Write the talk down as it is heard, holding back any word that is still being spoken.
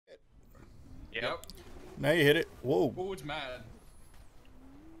Yep. Now you hit it. Whoa. Oh, it's mad.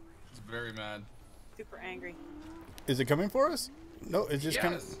 It's very mad. Super angry. Is it coming for us? No, it's just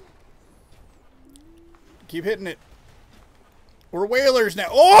coming. Yes. Keep hitting it. We're whalers now.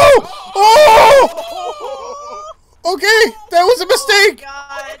 Oh! Oh! Okay, that was a mistake.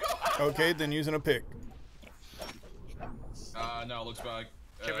 God. Okay, then using a pick. No, it looks like.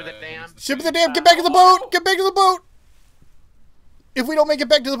 Ship of the dam. Ship of the dam, get back in the boat! Get back in the boat! If we don't make it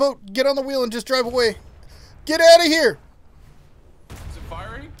back to the boat, get on the wheel and just drive away. Get out of here! Is it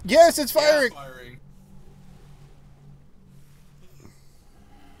firing? Yes, it's firing. Yeah, firing.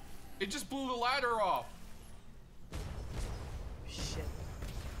 It just blew the ladder off. Shit.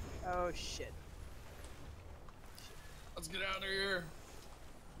 Oh shit. Let's get out of here.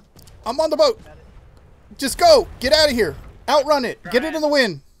 I'm on the boat. Just go. Get out of here. Outrun it. Get it in the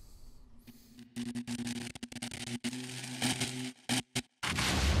wind.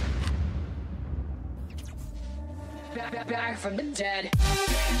 Back from the dead.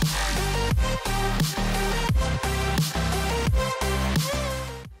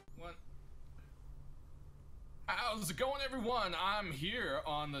 What? How's it going, everyone? I'm here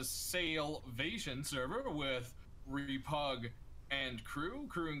on the Sailvation server with RePuG and crew.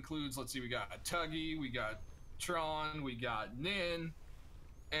 Crew includes, let's see, we got Tuggy, we got Tron, we got Nin,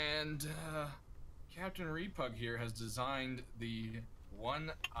 and Captain RePuG here has designed the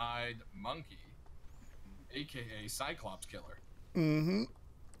one-eyed monkey, aka Cyclops killer. Mm-hmm.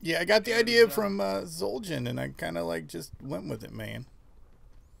 Yeah, I got the idea from Zul'jin, and I kind of like just went with it, man.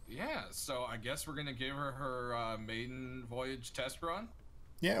 Yeah, so I guess we're gonna give her her maiden voyage test run.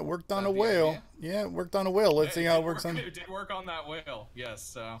 Yeah, it worked on a whale. Idea? Yeah, it worked on a whale. Let's see how it works on. It did work on that whale. Yes.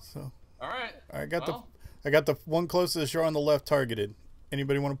 So. All right. I got the one close to the shore on the left targeted.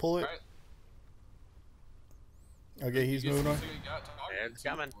 Anybody want to pull it? All right. Okay, he's moving on. It's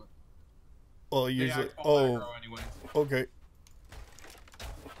coming. Well, use it. Oh, okay.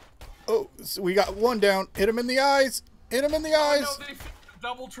 Oh, so we got one down. Hit him in the eyes. Hit him in the eyes. No, they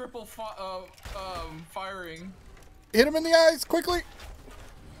double, triple firing. Hit him in the eyes quickly.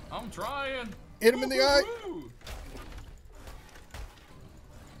 I'm trying. Hit him in the eye.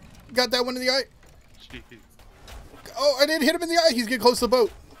 Got that one in the eye. Jeez. Oh, I didn't hit him in the eye. He's getting close to the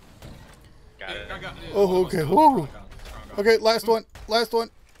boat. Got it. Oh, okay. Whoa. Okay, last one. Last one.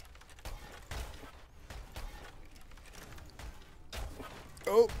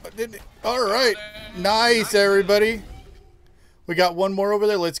 Oh, I didn't. All right. Nice, everybody. We got one more over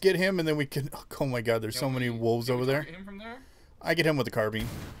there. Let's get him, and then we can. Oh my God, there's so many wolves over there. Him from there? I get him with the carbine.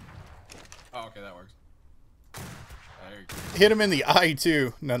 Oh, okay, that works. There you go. Hit him in the eye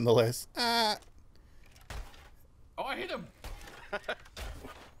too, nonetheless. Oh, I hit him.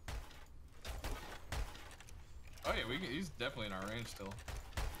 Oh yeah, he's definitely in our range still.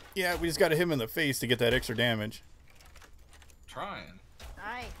 Yeah, we just got to hit him in the face to get that extra damage. Trying.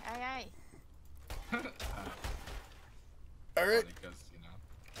 Aye, aye, aye. All right. Because, you know,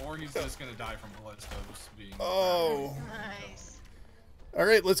 or he's just gonna die from ballistos being. Oh. Nice. All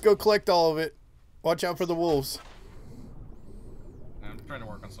right, let's go collect all of it. Watch out for the wolves. I'm trying to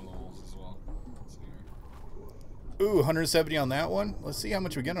work on some of the wolves as well. Let's see here. Ooh, 170 on that one. Let's see how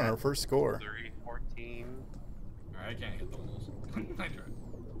much we get on our first score. 314. All right, I can't hit the wolves. I tried.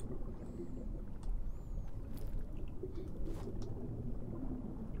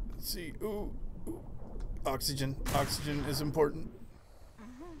 Let's see. Ooh. Oxygen. Oxygen is important. I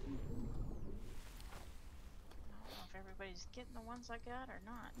don't know if everybody's getting the ones I got or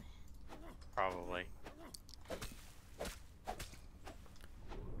not. Probably.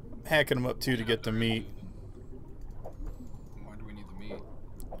 Hacking them up too to get the meat. Why do we need the meat?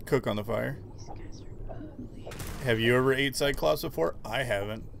 Cook on the fire. These guys are ugly. Have you ever ate Cyclops before? I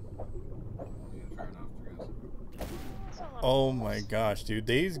haven't. Yeah, fair enough, I guess. That's a lot of Oh wolves. my gosh, dude.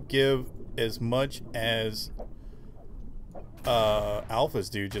 These give as much as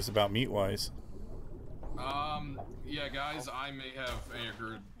alphas do just about meat-wise. Yeah, guys, I may have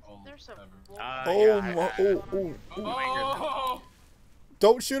angered all There's a of wolf. Oh!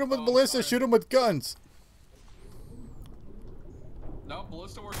 Don't shoot him with Oh, ballista, sorry. shoot him with guns. No,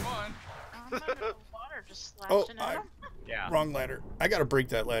 ballista works fine. I'm under the water just Oh, slashing at him. Yeah. Wrong ladder. I gotta break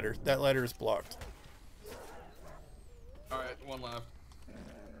that ladder. That ladder is blocked. Alright, one left.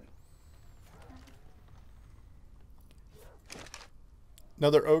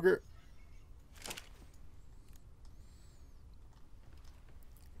 Another ogre.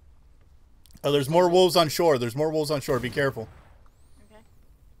 Oh, there's more wolves on shore. There's more wolves on shore. Be careful. Okay.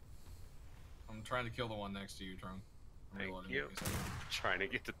 I'm trying to kill the one next to you, Tron. Thank you. Trying to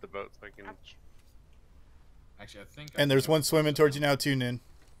get to the boat so I can. Actually, I think. And there's one swimming towards you now too, Nin.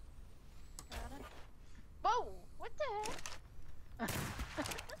 Got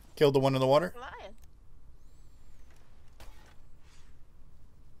Killed the one in the water. Flying.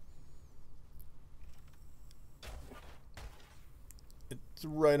 It's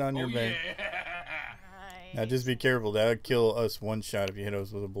right on your vein. Yeah. Now just be careful. That would kill us one shot if you hit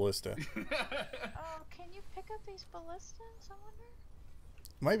us with a ballista. Oh, can you pick up these ballistas? I wonder.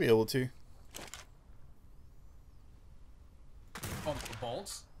 Might be able to. Pump the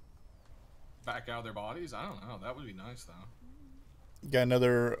bolts back out of their bodies. I don't know. That would be nice though. Got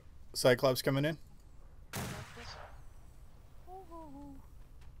another Cyclops coming in. Ooh.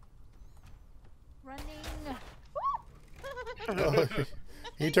 Running. Oh,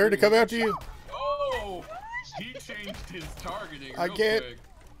 he turned to come after you. Oh, he changed his targeting. I Real can't. Quick.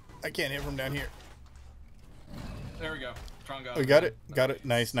 I can't hit from down here. There we go. Tron got We got it. Got it.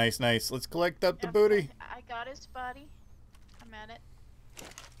 Nice, nice, nice. Let's collect up the booty. I got his body. I'm at it.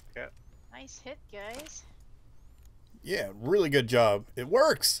 Yeah. Nice hit, guys. Yeah, really good job. It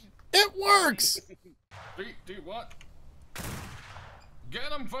works. It works. 3, 2, 1. Get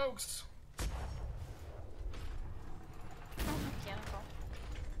them, folks. Oh, mechanical.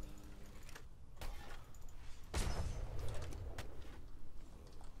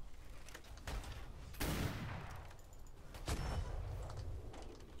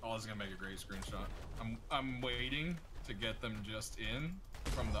 Oh, this is gonna make a great screenshot. I'm waiting to get them just in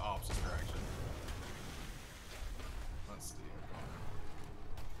from the opposite direction. Let's see.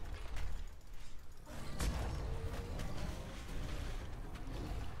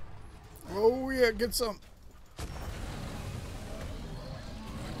 Oh yeah, get some.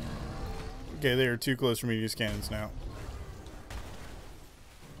 Okay, they are too close for me to use cannons now.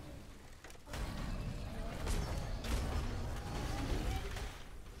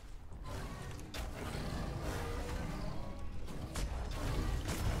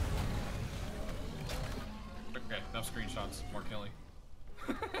 Okay, enough screenshots. More killing.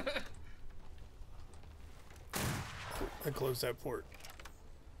 I closed that port.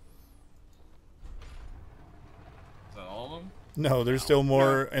 Is that all of them? No, there's still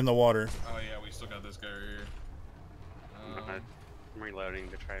more in the water. Oh yeah, we still got this guy right here. I'm reloading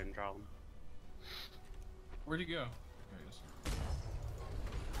to try and draw them. Where'd he go? There he is.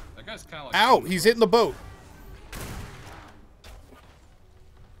 That guy's kind of like. Ow! He's hitting the boat.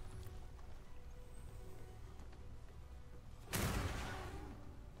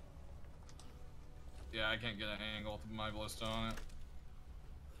 Yeah, I can't get an angle with my ballista on it.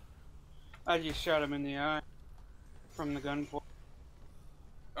 I just shot him in the eye from the gunport.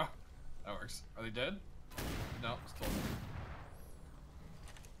 Oh, that works. Are they dead? No, still.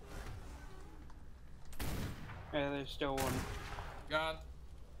 Yeah, there's still one. God.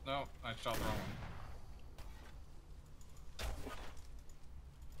 No, I shot the wrong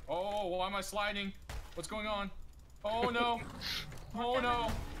one. Oh, why am I sliding? What's going on? Oh no! Oh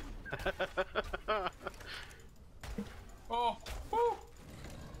no! Oh! Woo! Oh,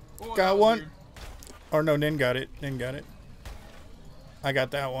 Got that was one. weird. Or no, Nin got it. Nin got it. I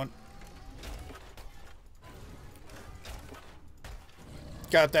got that one.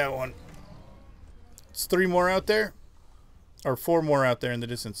 Got that one. It's 3 more out there. Or 4 more out there in the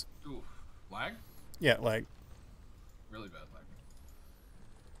distance. Ooh, lag? Yeah, like. Really bad lag.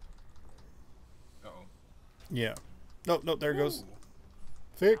 Uh-oh. Yeah. Nope, nope, there it goes. Ooh.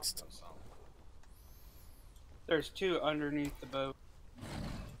 Fixed. There's 2 underneath the boat.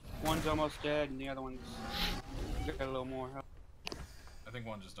 One's almost dead, and the other one's got a little more help. I think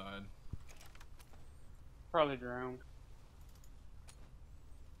one just died. Probably drowned.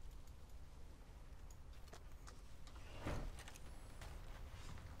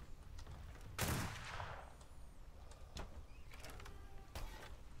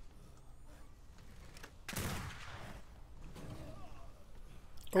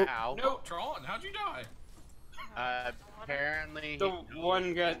 Oh. Ow. No, Tron, how'd you die? Apparently. The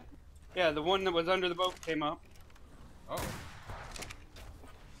one got... Yeah, the one that was under the boat came up. Oh.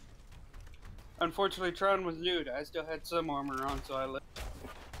 Unfortunately, Tron was nude. I still had some armor on, so I lived.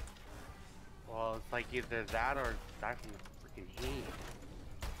 Well, it's like either that or die from the freaking heat.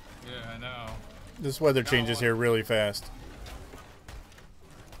 Yeah, I know. This weather changes here really fast.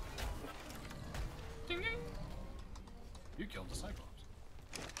 Ding ding. You killed the Cyclops.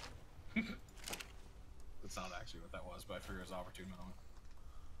 That's not actually what that was, but I figured it was an opportune moment.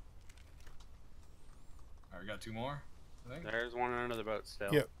 Alright, we got 2 more, I think. There's one under the boat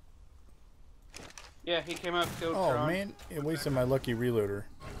still. Yep. Yeah, he came up, killed Oh Tron. man, it wasted my lucky reloader.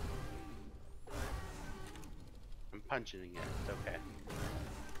 I'm punching it. It's okay.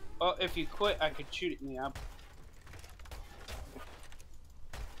 Well, if you quit, I could shoot it in the eye.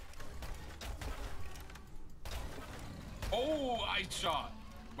 Oh, I shot.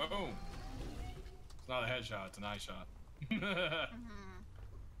 Boom. It's not a headshot, it's an eye shot.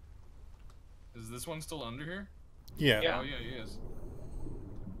 Is this one still under here? Yeah. Yeah. Oh yeah, he is.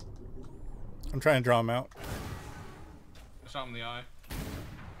 I'm trying to draw him out. I shot him in the eye.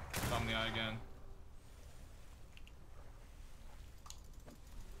 Shot him in the eye again.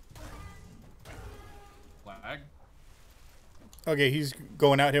 Lag. Okay, he's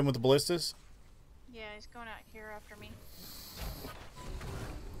going at him with the ballistas. Yeah, he's going out here after me.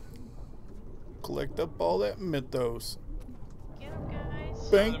 Collect up all that mythos. Get him, guys.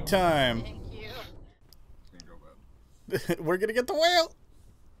 Bank time. Thank you. It's gonna go bad. We're gonna get the whale.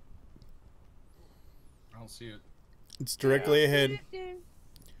 I don't see it. It's directly ahead.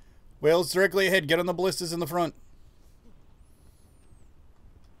 Whale's directly ahead. Get on the ballistas in the front.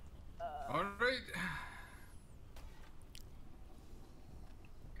 Alright.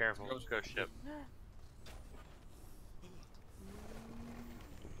 Careful, ghost ship.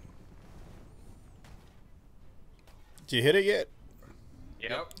 Did you hit it yet?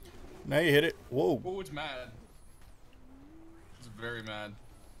 Yep. Now you hit it. Whoa. Oh, it's mad. It's very mad.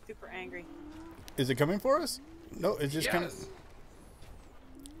 Super angry. Is it coming for us? No, it's just kind of. Yes.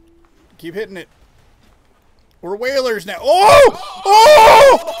 Keep hitting it. We're whalers now. Oh!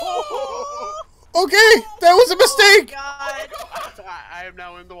 Oh! Okay, that was a mistake. God. I am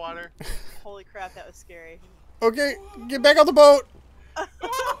now in the water. Holy crap, that was scary. Okay, get back on the boat.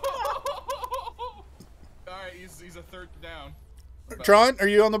 Alright, he's a third down. Tron, are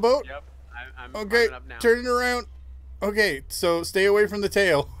you on the boat? Yep, I'm Okay, climbing up now. turn it around. Okay, so stay away from the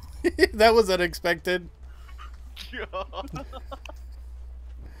tail. That was unexpected.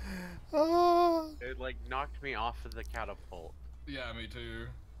 Oh, It like knocked me off of the catapult. Yeah, me too.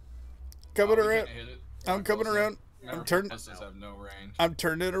 coming Oh, we around. can't hit it. I'm coming Close around. enough. I'm turning. Ballistas have no range. I'm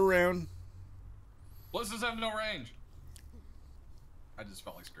turning it around. Ballistas have no range. I just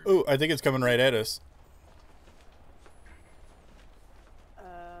felt like screaming. Ooh, I think it's coming right at us. I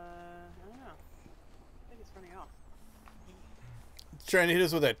don't know. I think it's running off. It's trying to hit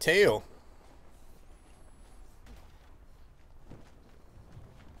us with that tail.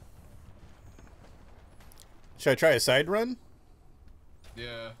 Should I try a side run?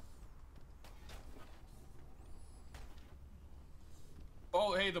 Yeah.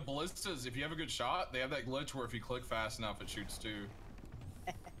 Oh, hey, the ballistas, if you have a good shot, they have that glitch where if you click fast enough, it shoots too.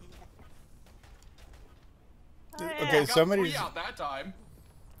 Okay, Got somebody three out that time.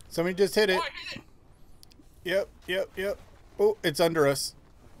 just hit it. Oh, I hit it! Yep. Oh, it's under us.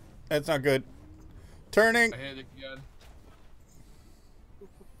 That's not good. Turning. I hit it again.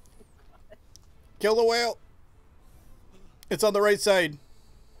 Kill the whale. It's on the right side.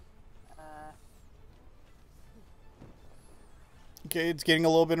 Okay, it's getting a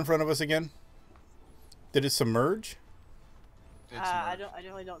little bit in front of us again. Did it submerge? It's I merged.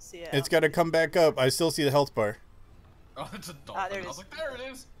 really don't see it. It's got to come back up. I still see the health bar. Oh, it's a dolphin. there it I was is. like, there it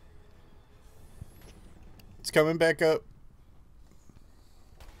is. It's coming back up.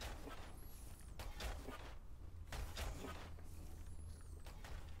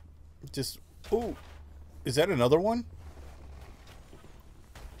 Just, ooh. Is that another one?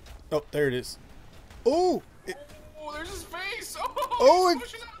 Oh, there it is. Ooh! Oh, there's his face. Oh, he's it-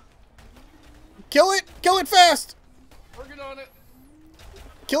 pushing up. Kill it! Kill it fast! Working on it.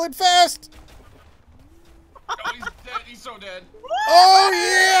 Kill it fast! Oh, he's dead. He's so dead. Oh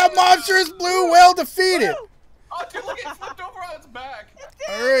yeah! Monstrous blue whale defeated! Oh, dude, look, it flipped over on its back.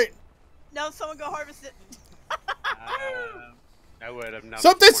 Alright. Now someone go harvest it. I would have not.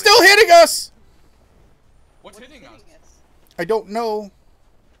 Something's still hitting us! What's hitting us? I don't know.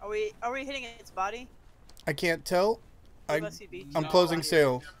 Are we hitting its body? I can't tell. We must be beach. I'm No, closing we're-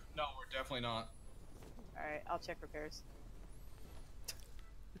 sail. No, we're definitely not. Alright, I'll check repairs.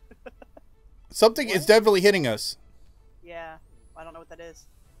 Something is definitely hitting us. Yeah, I don't know what that is.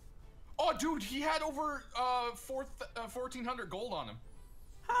 Oh, dude, he had over 1,400 gold on him.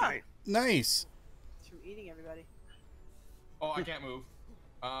 Huh. Nice. It's from eating everybody. Oh, I can't move.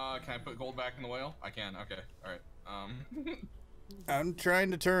 Can I put gold back in the whale? I can. Okay. All right. I'm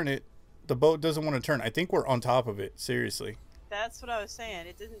trying to turn it. The boat doesn't want to turn. I think we're on top of it. Seriously. That's what I was saying.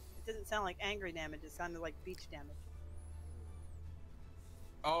 It didn't sound like angry damage. It sounded like beach damage.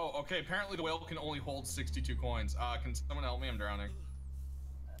 Oh, okay. Apparently the whale can only hold 62 coins. Can someone help me? I'm drowning.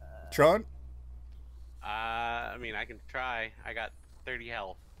 Tron? I mean, I can try. I got 30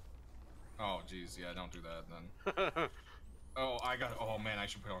 health. Oh, jeez. Yeah, don't do that then. Oh, oh man, I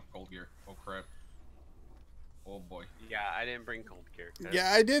should put on gold gear. Oh crap. Oh boy. Yeah, I didn't bring cold gear.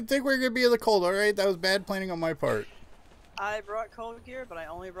 Yeah, I did think we were going to be in the cold. All right, that was bad planning on my part. I brought cold gear, but I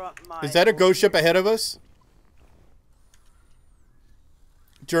only brought my. Is that a gold ghost ship gear. ahead of us?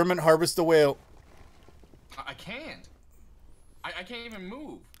 German, harvest the whale. I can't. I can't even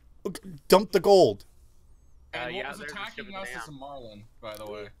move. Dump the gold. And yeah, what was there's a ship attacking in the us is a dam. marlin, by the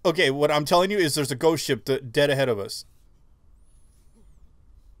way. Okay, what I'm telling you is there's a ghost ship dead ahead of us.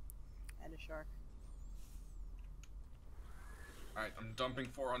 And a shark. Alright, I'm dumping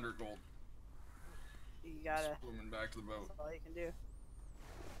 400 gold. You gotta. Swimming back to the boat. That's all you can do.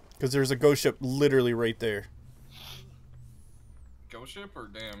 Because there's a ghost ship literally right there. Ghost ship or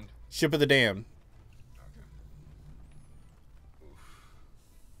damned? Ship of the Damned. Okay.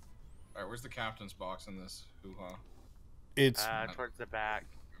 Alright, where's the captain's box in this hoo-ha? It's Towards the back.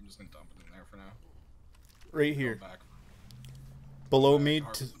 I'm just gonna dump it in there for now. right Go here. back. Below Back, me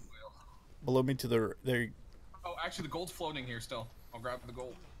harvest the whale. below me to the there. Oh, actually, the gold's floating here still. I'll grab the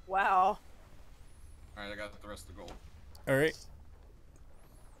gold. Wow. Alright, I got the rest of the gold. All right.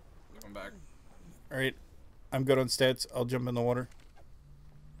 Come back. All right. I'm good on stats. I'll jump in the water.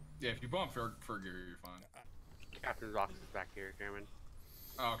 Yeah, if you bump fur gear, you're fine. Captain's box is back here, German.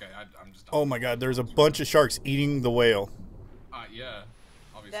 Oh, okay, I'm just. Oh my god, there's a bunch of sharks eating the whale. Yeah,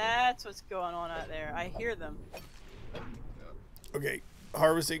 obviously. That's what's going on out there. I hear them. Okay,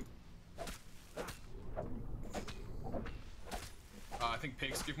 harvesting. I think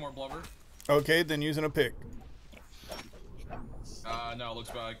pigs give more blubber. Okay, then using a pick. No, it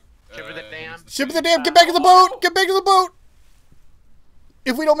looks like. Ship of the Dam. Ship of the Damned, get back in the boat! Get back in the boat!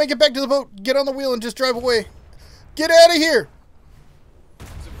 If we don't make it back to the boat, get on the wheel and just drive away. Get out of here!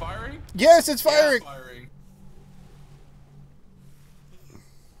 Is it firing? Yes, it's firing! Yeah, firing.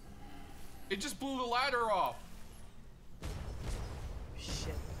 It just blew the ladder off.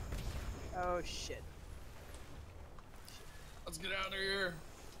 Shit. Oh shit. Let's get out of here.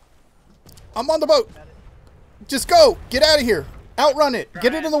 I'm on the boat. Just go! Get out of here! Outrun it!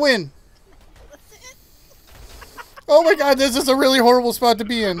 Get it in the wind! Oh my god, this is a really horrible spot to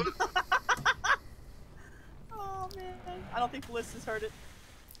be in. Oh man. I don't think Felicity's heard it.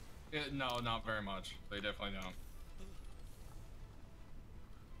 No, not very much. They definitely don't.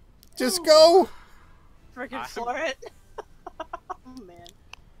 Just go! Freaking floor it. Oh man.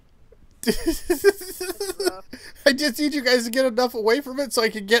 rough. I just need you guys to get enough away from it so I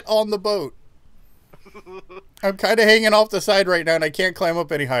can get on the boat. I'm kind of hanging off the side right now and I can't climb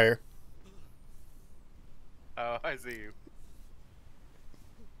up any higher. Oh, I see you.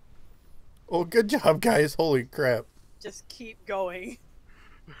 Well, good job, guys. Holy crap. Just keep going.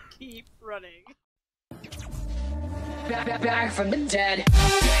 Keep running. Back from the dead.